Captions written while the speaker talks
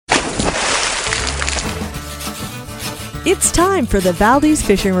It's time for the Valdez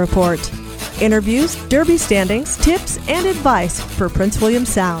Fishing Report. Interviews, derby standings, tips, and advice for Prince William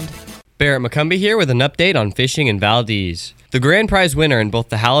Sound. Barrett McCumby here with an update on fishing in Valdez. The grand prize winner in both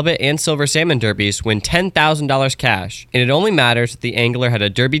the halibut and silver salmon derbies win $10,000 cash, and it only matters if the angler had a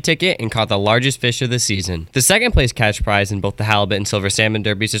derby ticket and caught the largest fish of the season. The second place cash prize in both the halibut and silver salmon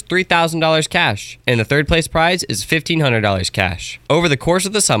derbies is $3,000 cash, and the third place prize is $1,500 cash. Over the course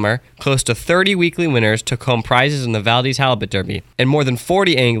of the summer, close to 30 weekly winners took home prizes in the Valdez Halibut Derby, and more than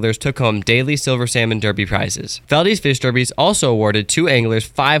 40 anglers took home daily silver salmon derby prizes. Valdez Fish Derbies also awarded 2 anglers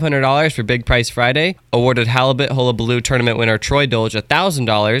 $500 for Big Prize Friday, awarded halibut hullabaloo tournament winner Troy Dolge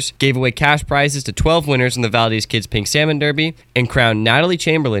 $1,000, gave away cash prizes to 12 winners in the Valdez Kids Pink Salmon Derby, and crowned Natalie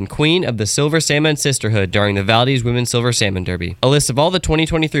Chamberlain Queen of the Silver Salmon Sisterhood during the Valdez Women's Silver Salmon Derby. A list of all the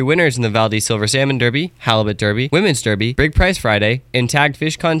 2023 winners in the Valdez Silver Salmon Derby, Halibut Derby, Women's Derby, Big Prize Friday, and Tagged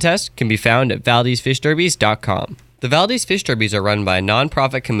Fish Contest can be found at valdezfishderbies.com. The Valdez Fish Derbies are run by a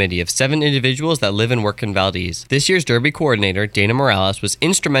non-profit committee of 7 individuals that live and work in Valdez. This year's Derby coordinator, Dana Morales, was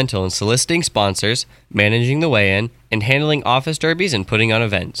instrumental in soliciting sponsors, managing the weigh-in, and handling office derbies and putting on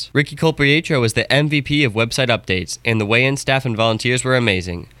events. Ricky Colpietro was the MVP of website updates, and the weigh-in staff and volunteers were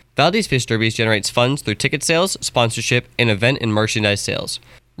amazing. Valdez Fish Derbies generates funds through ticket sales, sponsorship, and event and merchandise sales.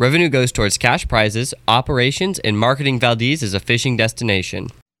 Revenue goes towards cash prizes, operations, and marketing Valdez as a fishing destination.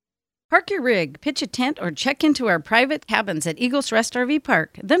 Park your rig, pitch a tent, or check into our private cabins at Eagles Rest RV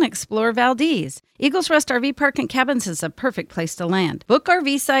Park. Then explore Valdez. Eagles Rest RV Park and Cabins is a perfect place to land. Book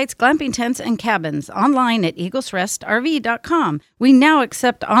RV sites, glamping tents, and cabins online at eaglesrestrv.com. We now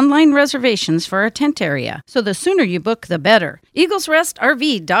accept online reservations for our tent area, so the sooner you book, the better.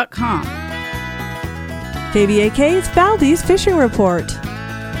 eaglesrestrv.com. KVAK's Valdez Fishing Report.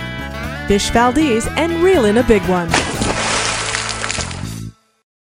 Fish Valdez and reel in a big one.